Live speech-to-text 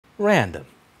Random.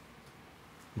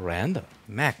 Random.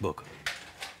 MacBook.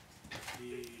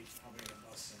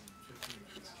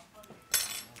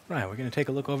 Right, we're going to take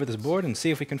a look over this board and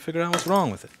see if we can figure out what's wrong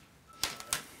with it.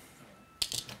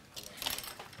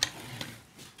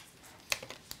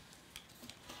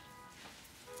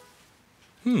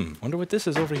 Wonder what this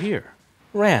is over here.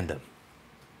 Random.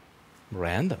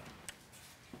 Random.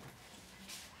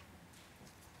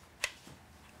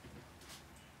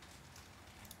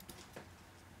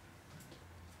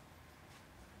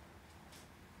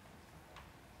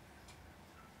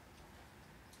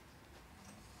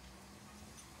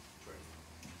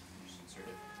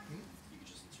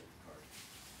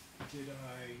 Did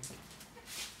I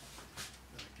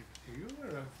give it to you or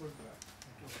did I flip that?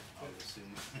 I'll assume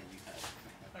you had it.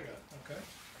 I got it, okay.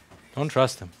 Don't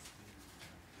trust him.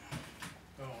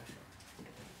 Oh,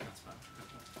 That's fine.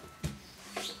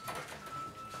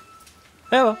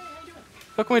 Hello.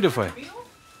 What can we do for you?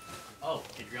 Oh,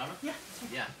 Adriana? Yeah.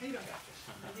 Yeah. How you doing?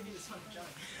 I'll give you this one, Johnny.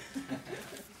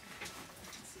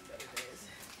 See better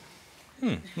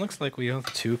days. Looks like we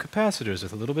have two capacitors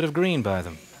with a little bit of green by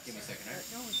them. Give me a second, alright?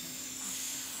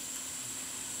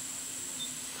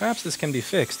 Perhaps this can be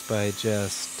fixed by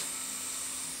just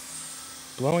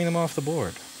blowing them off the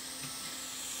board.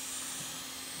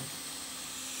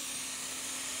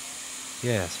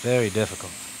 Yes, very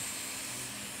difficult.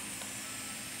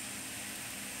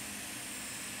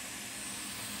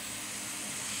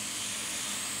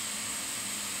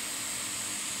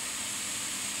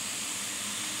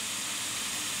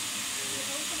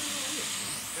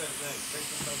 Thanks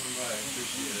for stopping by. I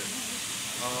appreciate it.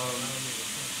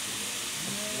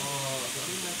 Well, I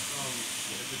think that's,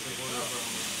 if it's a order from...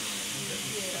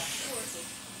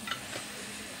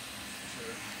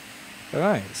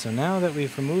 Alright, so now that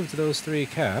we've removed those three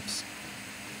caps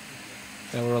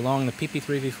that were along the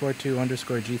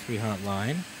PP3V42_G3 hot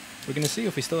line, we're going to see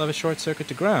if we still have a short circuit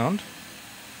to ground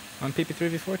on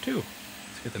PP3V42.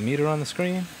 Let's get the meter on the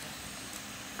screen,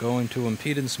 go into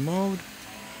impedance mode,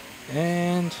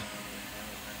 and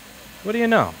what do you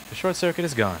know? The short circuit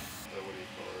is gone.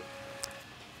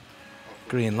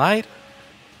 Green light,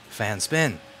 fan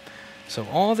spin. So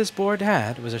all this board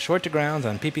had was a short to ground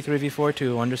on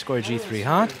PP3V42_G3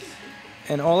 hot,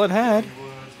 and all it had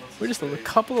were just a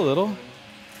couple of little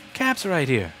caps right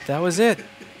here. That was it.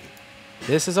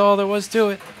 This is all there was to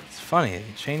it. It's funny, you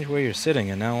change where you're sitting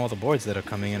and now all the boards that are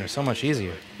coming in are so much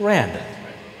easier. Random.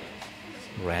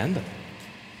 Random.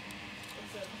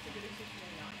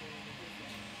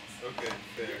 Okay,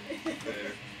 fair.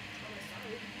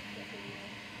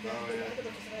 Oh, yeah.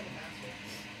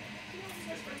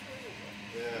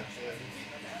 Yeah.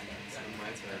 It's on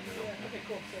my turn now.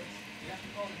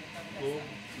 Cool.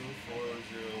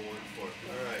 24014.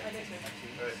 Alright.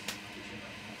 Alright.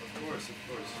 Of course.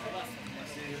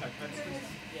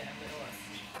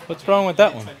 What's wrong with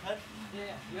that one?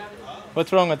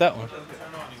 What's wrong with that one?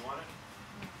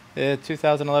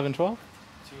 2011-12?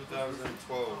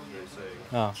 2012, they say.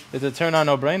 Oh, is it turn on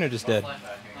no brain or just dead?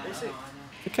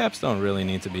 The caps don't really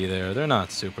need to be there. They're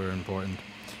not super important.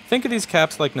 Think of these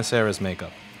caps like Nasera's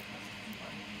makeup.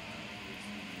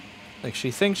 Like,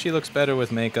 she thinks she looks better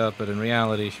with makeup, but in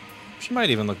reality, she might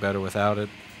even look better without it.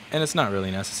 And it's not really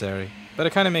necessary. But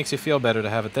it kind of makes you feel better to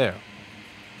have it there.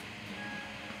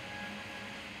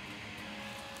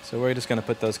 So we're just going to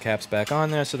put those caps back on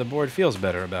there so the board feels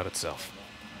better about itself.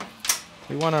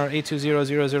 We want our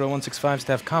 820000165s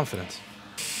to have confidence.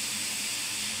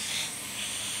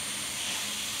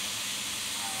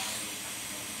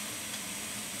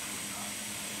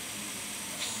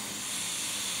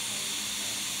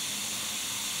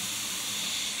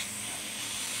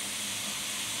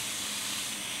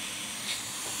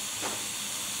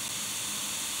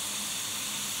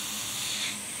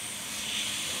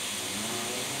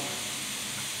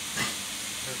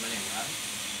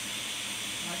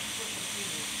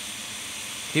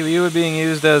 You were being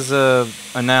used as a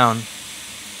noun.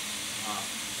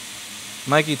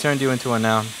 Mikey turned you into a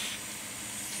noun.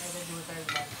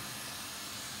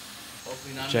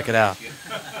 Check it out.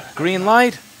 Green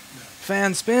light,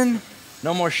 fan spin,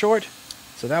 no more short.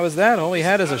 So that was that. All we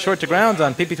had is a short to ground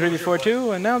on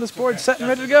PP3V42, and now this board's set and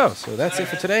ready to go. So that's it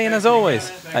for today, and as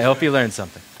always, I hope you learned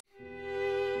something.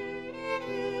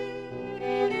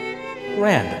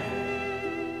 Random.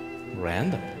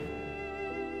 Random.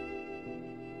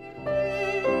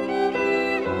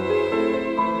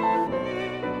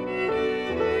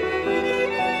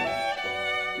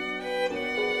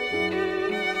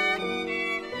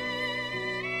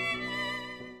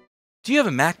 Do you have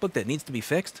a MacBook that needs to be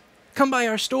fixed? Come by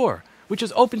our store, which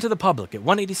is open to the public at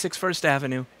 186 First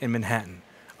Avenue in Manhattan.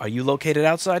 Are you located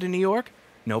outside of New York?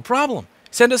 No problem.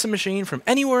 Send us a machine from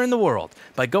anywhere in the world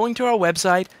by going to our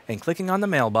website and clicking on the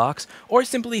mailbox, or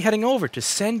simply heading over to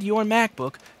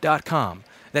sendyourmacbook.com.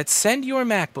 That's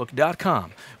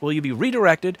sendyourmacbook.com, where you'll be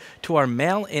redirected to our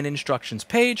mail-in instructions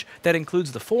page that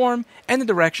includes the form and the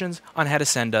directions on how to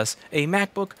send us a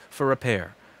MacBook for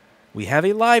repair. We have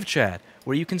a live chat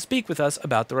where you can speak with us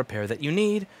about the repair that you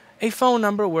need, a phone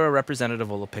number where a representative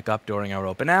will pick up during our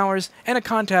open hours, and a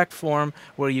contact form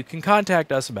where you can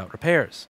contact us about repairs.